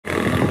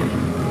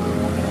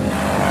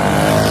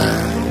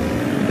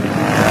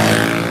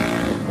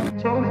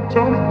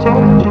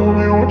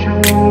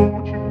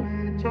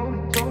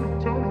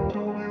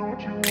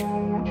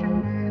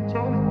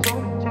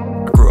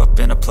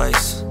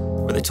place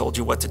where they told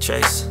you what to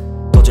chase,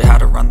 told you how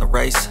to run the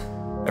race.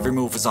 Every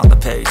move was on the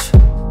page,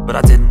 but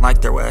I didn't like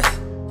their way.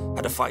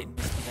 Had to fight.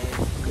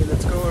 Okay,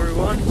 let's go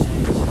everyone.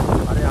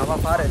 अरे हवा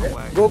पा रहे थे.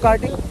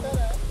 Go-karting.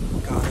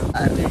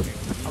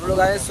 हम लोग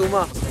आए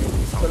SUMA.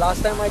 So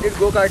last time I did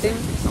go-karting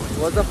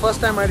was the first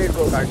time I did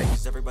go-karting.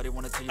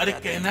 अरे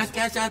कहना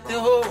क्या चाहते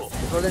हो?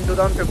 It was in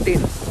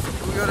 2015.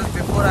 2 years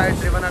before I had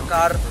driven a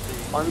car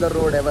on the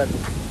road ever.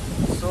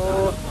 So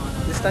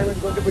this time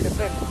it's going to be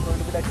different. It's going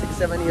to be like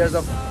 6-7 years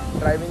of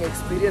driving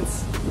experience.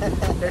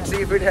 Let's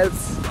see if it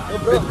helps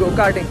with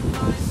go-karting.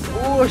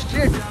 Oh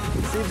shit!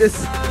 See this.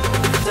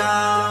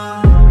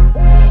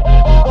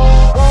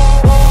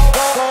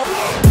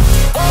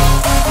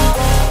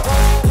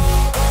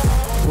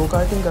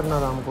 Go-karting करना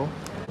था हमको.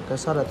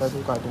 कैसा रहता है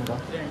go-karting का?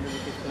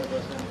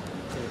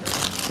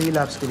 3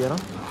 laps के लिए ना?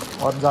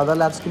 और ज़्यादा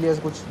laps के लिए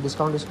कुछ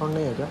डिस्काउंट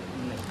नहीं है क्या?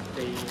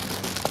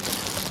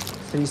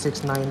 3, 6,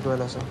 9,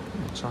 12 असं.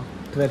 अच्छा.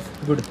 12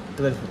 गुड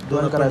 12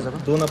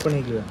 दोन आपण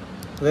हे घेऊया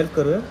 12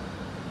 करूया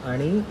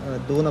आणि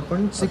 2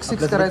 आपण 6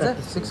 करायचं आहे.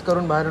 6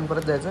 करून बाहेर येऊन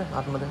परत जायचं आहे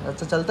आतमध्ये.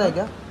 अच्छा चलता है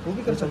क्या? वो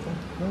भी कर सकते हैं.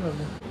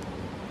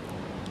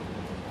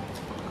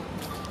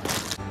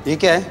 ये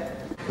क्या है?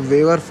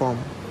 Waiver form.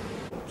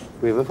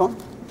 Waiver form?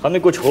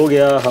 हमें कुछ हो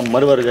गया, हम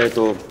मर गए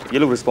तो ये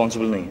लोग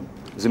रिस्पॉन्सिबल नहीं है,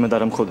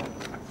 जिम्मेदार हम खुद हैं.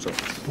 So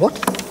What?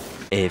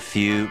 A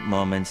few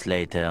moments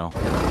later.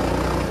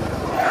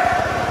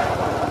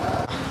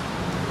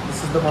 This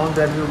is the mount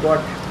that you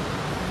got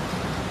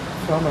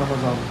from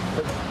Amazon.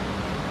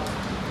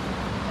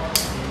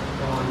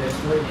 Come on, let's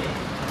do it.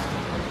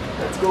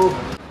 Let's go.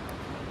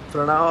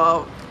 Pranav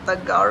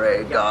Tagare,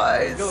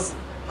 guys.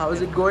 How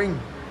is it going?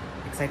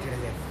 Excited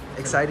आहे.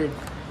 Excited.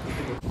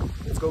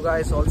 Let's go,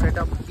 guys. All set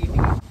up.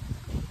 Eating.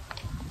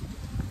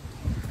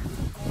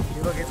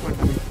 You know, it's one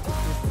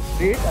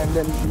straight and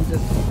then you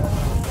just.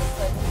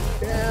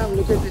 Damn!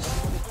 Look at this.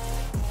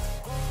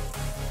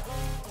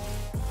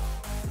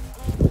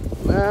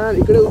 Man,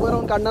 इकडे उभा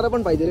राहून काढणारा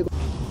पण पाहिजे रे.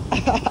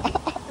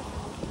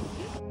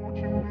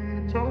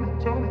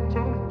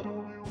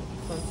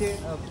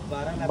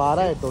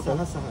 12 आहे total.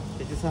 6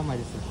 त्याचे 6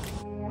 माझे 6.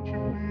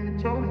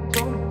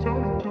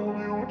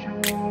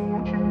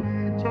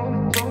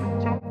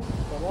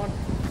 Come on.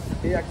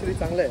 हे actually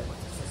चांगलं आहे.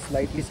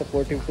 Slightly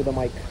supportive to the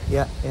mic.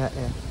 या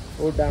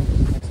Oh damn.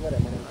 Maxवर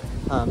आहे म्हणून.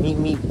 हां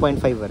मी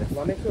 0.5 वर आहे.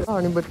 1x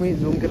आणि बट मी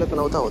झूम केलं तर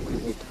नव्हता होत.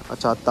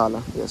 अच्छा आता आला.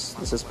 Yes,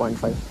 this is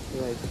 0.5.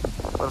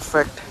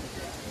 Perfect.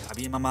 I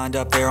be in my mind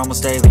up there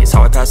almost daily. It's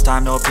how I pass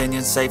time, no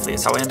opinions safely.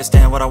 It's how I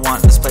understand what I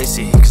want in this place.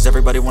 See, cause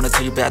everybody wanna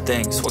tell you bad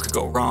things. What could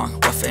go wrong,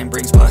 what fame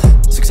brings, but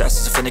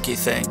success is a finicky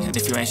thing. And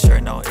if you ain't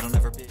sure, no, it'll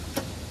never be.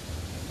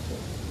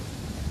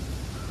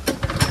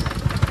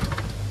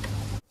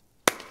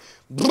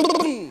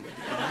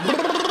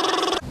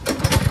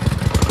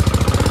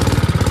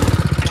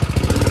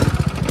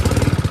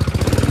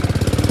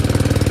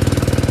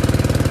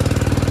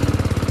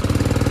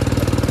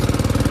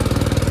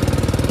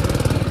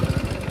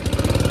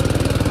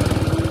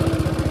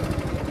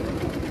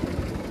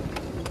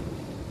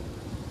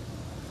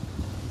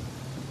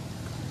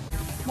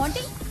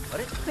 Monty,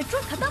 अरे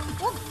petrol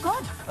खत्म. ओह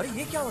God. अरे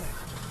ये क्या हो रहा है?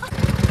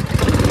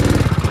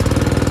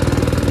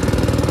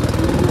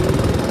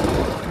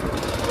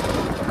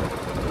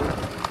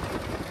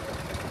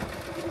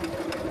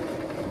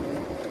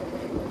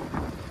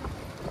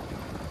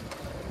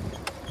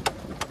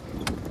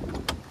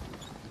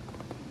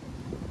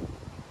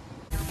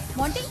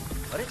 Monty,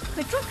 अरे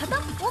petrol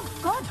खत्म. ओह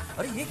गॉड.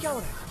 अरे ये क्या हो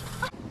रहा है?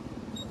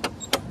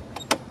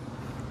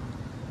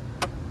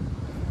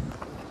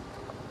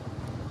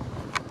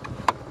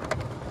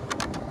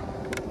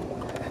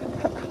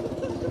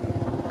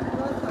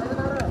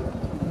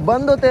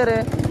 बंद होते रे.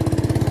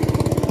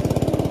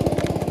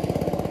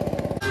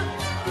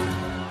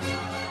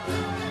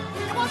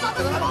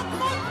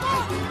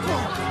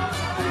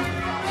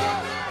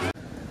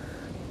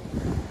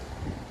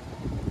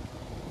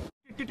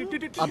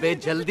 अबे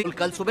जल्दी,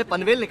 कल सुबह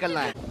पनवेल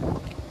निकलना है.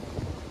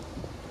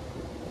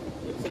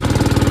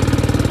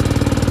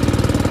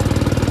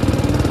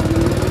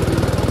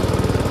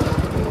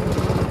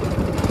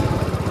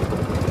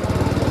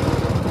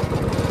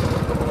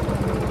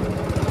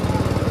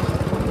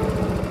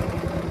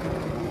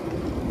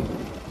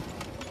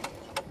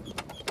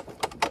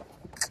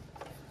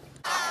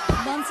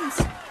 नॉनसेंस.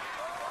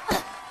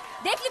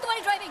 देख ली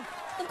तुम्हारी ड्राइविंग.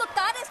 तुमको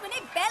कार रेस में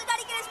नहीं,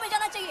 बैलगाड़ी की रेस में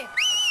जाना चाहिए.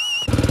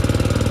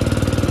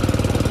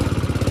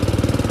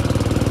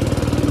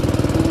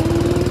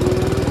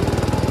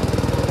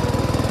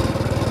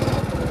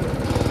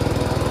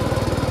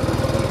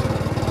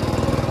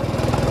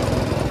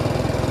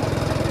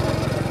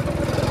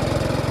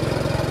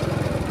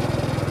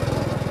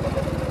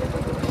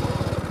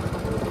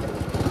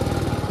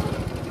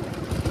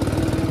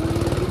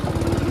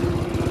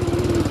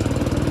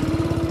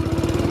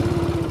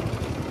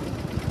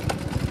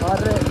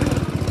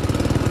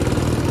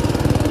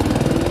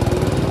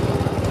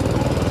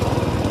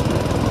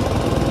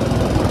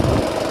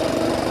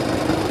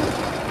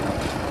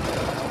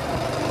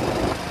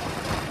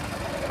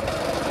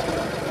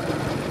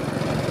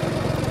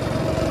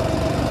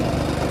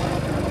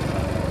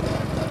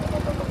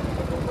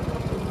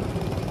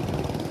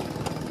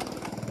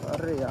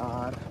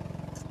 यार।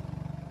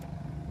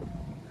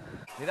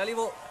 निराली,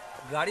 वो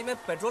गाड़ी में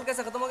पेट्रोल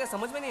कैसे खत्म हो गया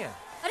समझ में नहीं है।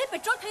 अरे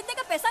पेट्रोल खरीदने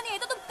का पैसा नहीं है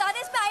तो तुम कार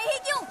रेस पे आए ही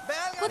क्यों?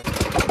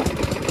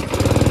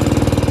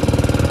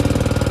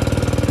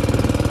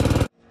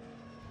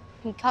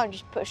 You can't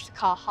just push the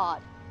car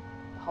hard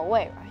the whole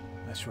way, right?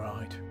 That's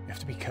right. You have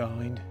to be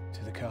kind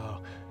to the car.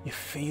 You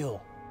feel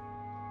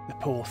the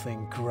poor thing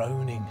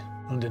groaning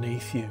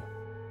underneath you.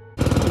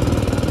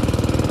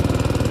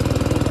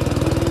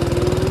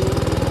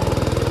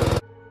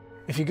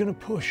 If you're going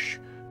to push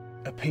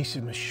a piece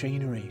of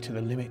machinery to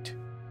the limit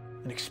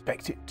and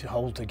expect it to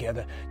hold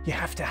together, you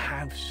have to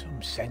have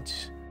some sense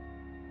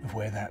of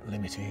where that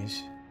limit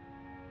is.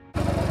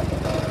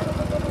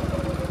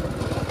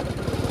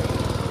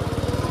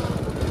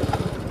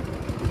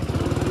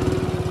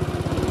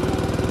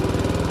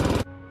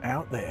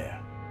 Out there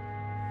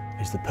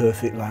is the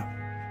perfect lap.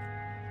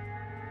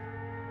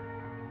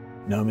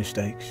 No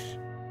mistakes.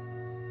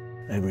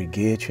 Every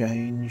gear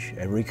change,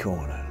 every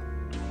corner.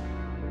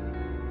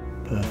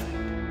 Perfect.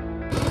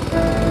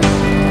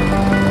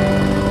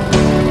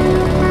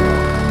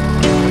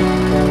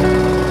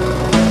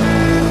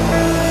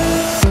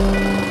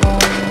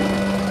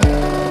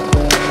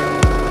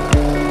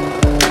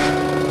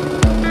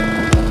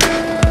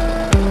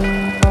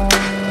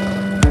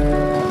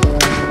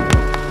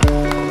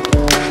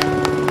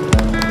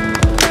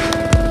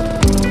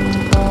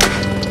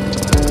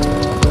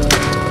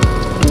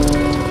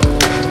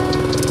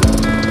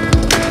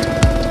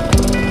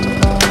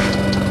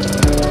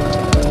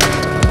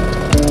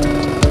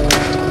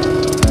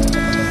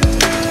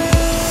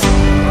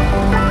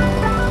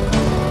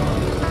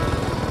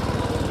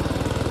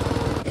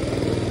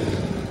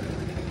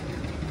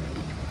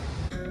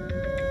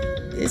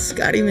 इस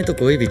गाड़ी में तो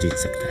कोई भी जीत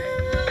सकता है।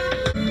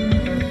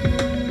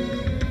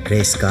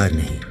 Race car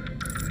नहीं,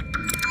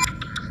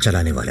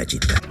 चलाने वाला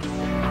जीतता है।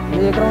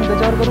 ये एक राउंड पे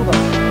चार करूँगा।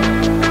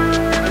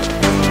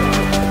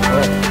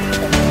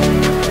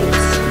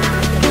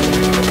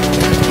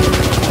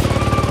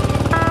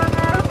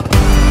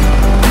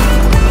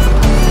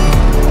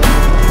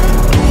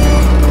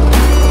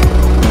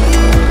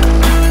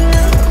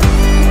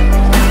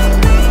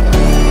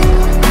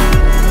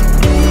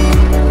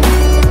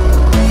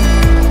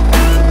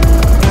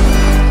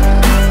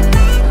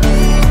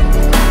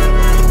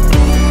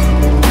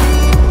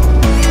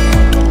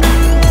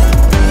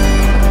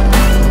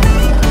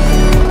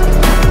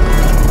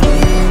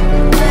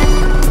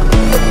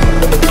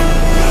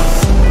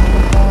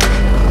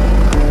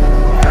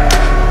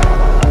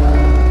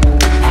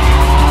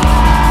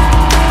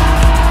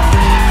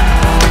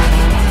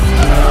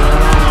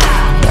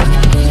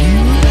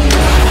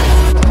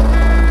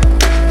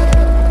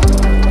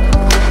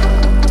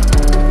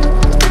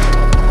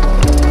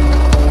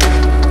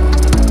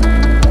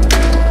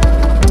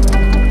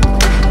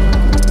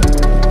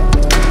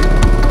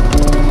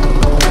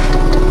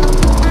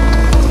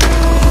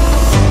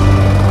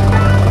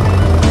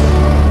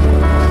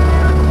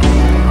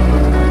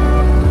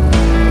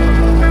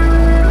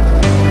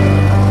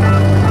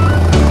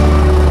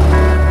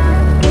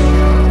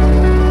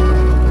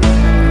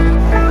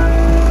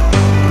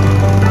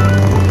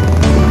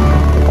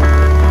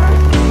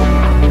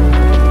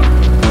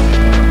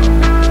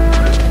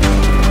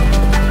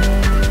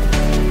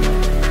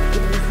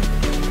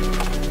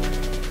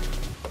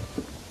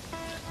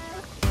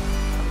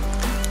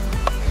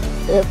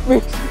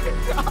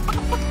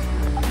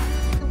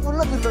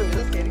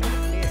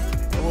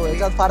 वो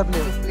याच्यात फार प्ले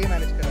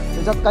मॅनेज करा,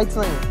 त्याच्यात काहीच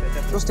नाही.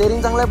 तो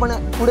स्टेरिंग चांगला आहे पण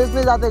पुढेच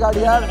नाही जाते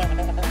गाडी यार.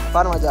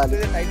 फार मजा आली.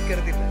 टाईट कर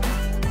दिला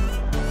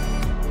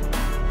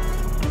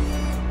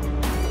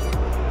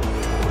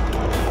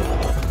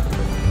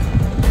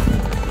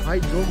भाई.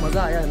 जो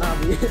मजा आया है ना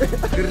अभी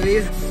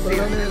रेस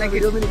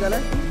वीडियो में निकाला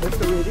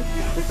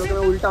तो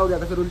मैं उल्टा हो गया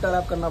था, फिर उल्टा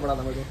रैप करना पड़ा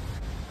था मुझे.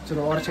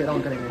 चलो और 6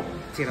 राउंड करेंगे.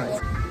 6 round.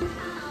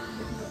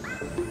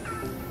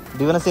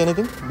 Do you want to say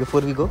anything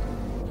before we go?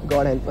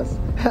 God help us.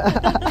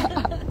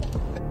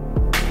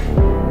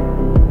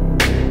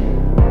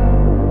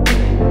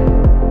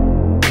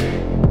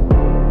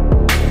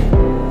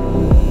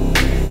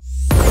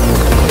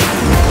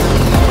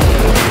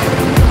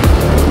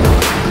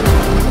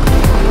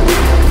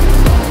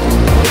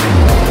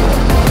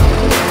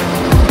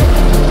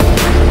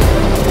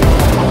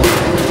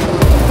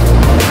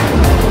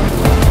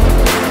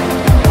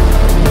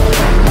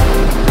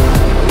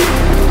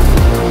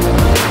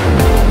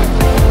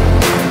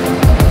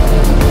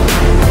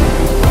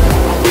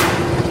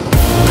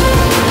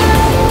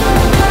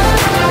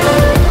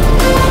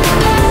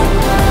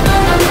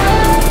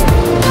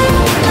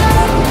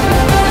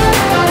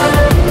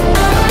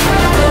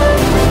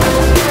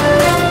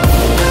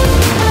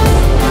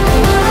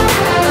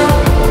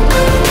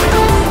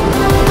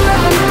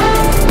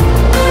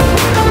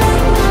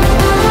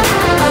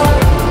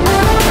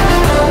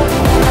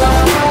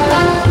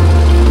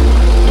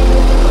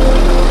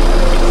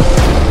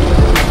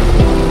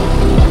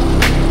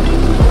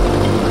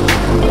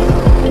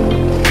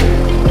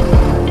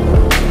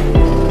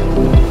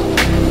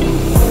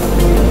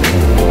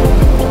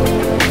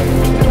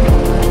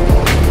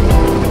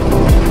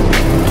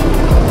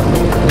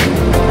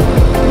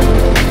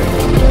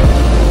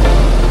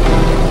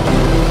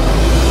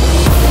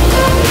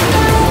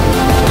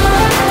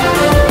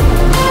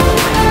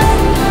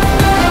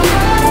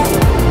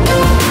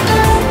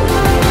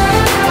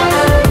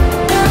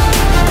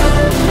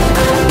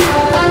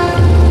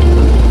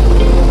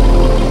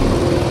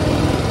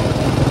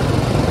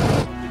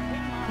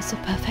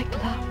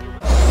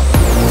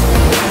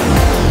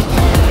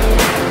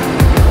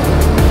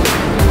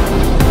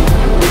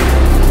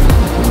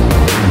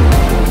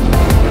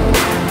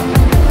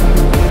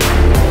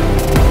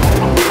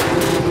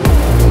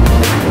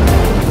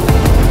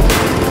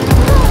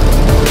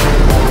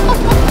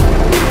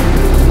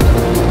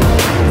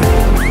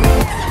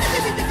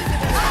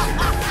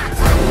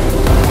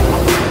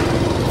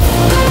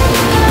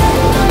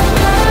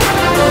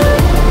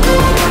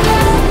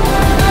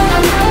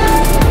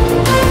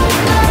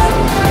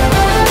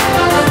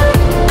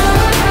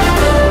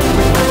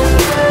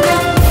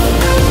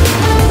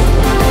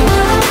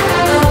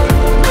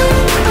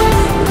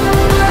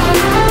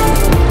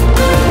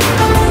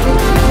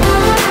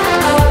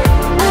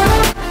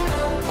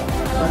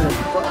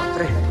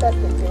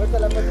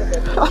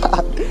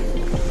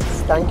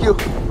 Thank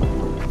you.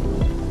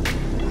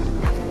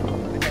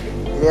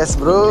 Yes,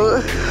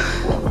 bro.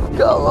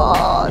 Come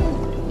on.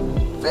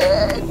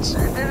 Bitch,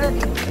 you did it.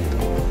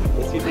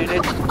 Yes, you did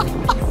it.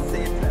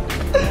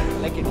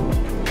 Like it.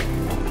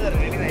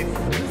 Really nice.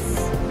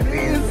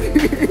 Crazy.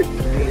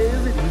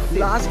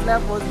 Last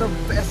lap was the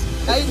best.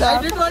 I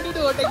didn't want you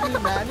to overtake me,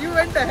 man. You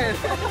went ahead.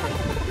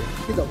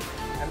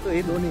 तो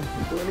हे दोन्ही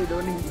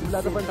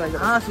सुलाचं पण try करा.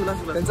 हां, सुला.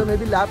 त्यांचं may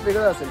be lap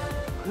वेगळं असेल.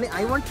 नहीं,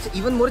 I want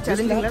even more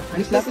challenging lap.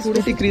 This lap is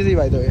pretty crazy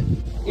by the way.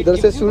 इधर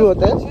से शुरू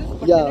होता है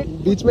या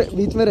बीच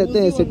में रहते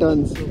हैं ऐसे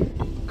टर्न्स.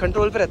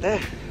 कंट्रोल पे रहता है.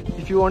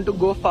 If you want to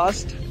go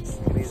fast,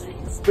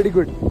 it's pretty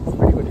good.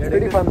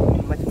 Pretty fun.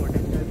 Much more.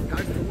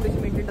 Cars थोड़ी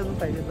maintain doesn't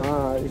चाहिए.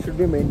 हाँ, it should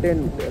be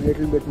maintained a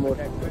little bit more.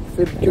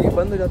 फिर क्योंकि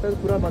बंद हो जाता है तो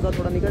पूरा मजा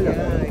थोड़ा निकल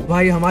जाता है.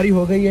 भाई हमारी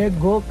हो गई है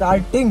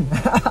go-karting.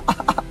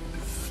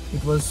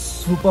 It was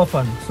super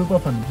fun.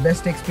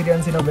 Best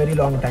experience in a very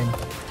long time.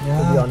 Yeah.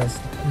 To be honest.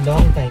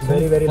 Long time.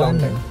 Very long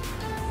time.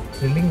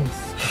 Thrilling.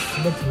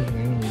 Super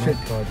thrilling.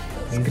 Shit. God.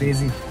 It's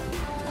crazy.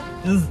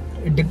 It is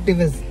addictive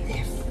as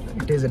if.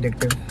 It is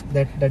addictive.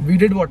 That we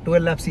did what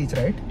 12 laps each,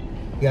 right?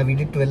 Yeah, we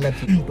did 12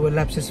 laps. 12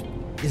 laps is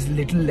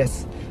little less.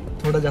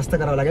 थोड़ा जास्त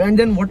करावा लागेल. And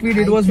then what we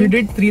did was we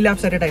did 3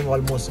 laps at a time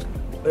almost.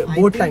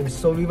 Both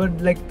times. So we were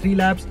like 3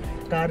 laps.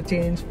 Car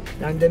change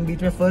and then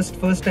बीच में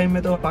first time में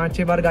तो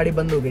 5-6 बार गाड़ी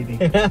बंद हो गई थी.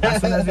 As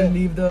soon as you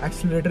leave the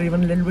accelerator even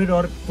a little bit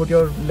or put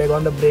your leg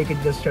on the brake,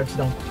 it just shuts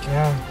down.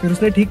 Yeah. फिर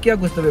उसने ठीक किया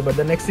कुछ तो भी, but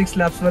the next 6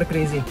 laps were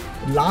crazy.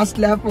 Last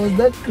lap was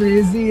the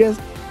craziest.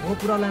 वो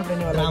पूरा lap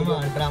रहने वाला.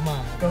 Drama.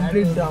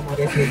 Complete drama.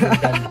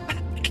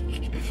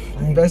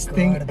 Best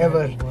thing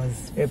ever.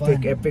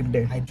 Epic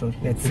day.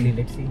 Let's see.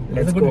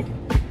 Let's go.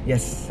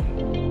 Yes.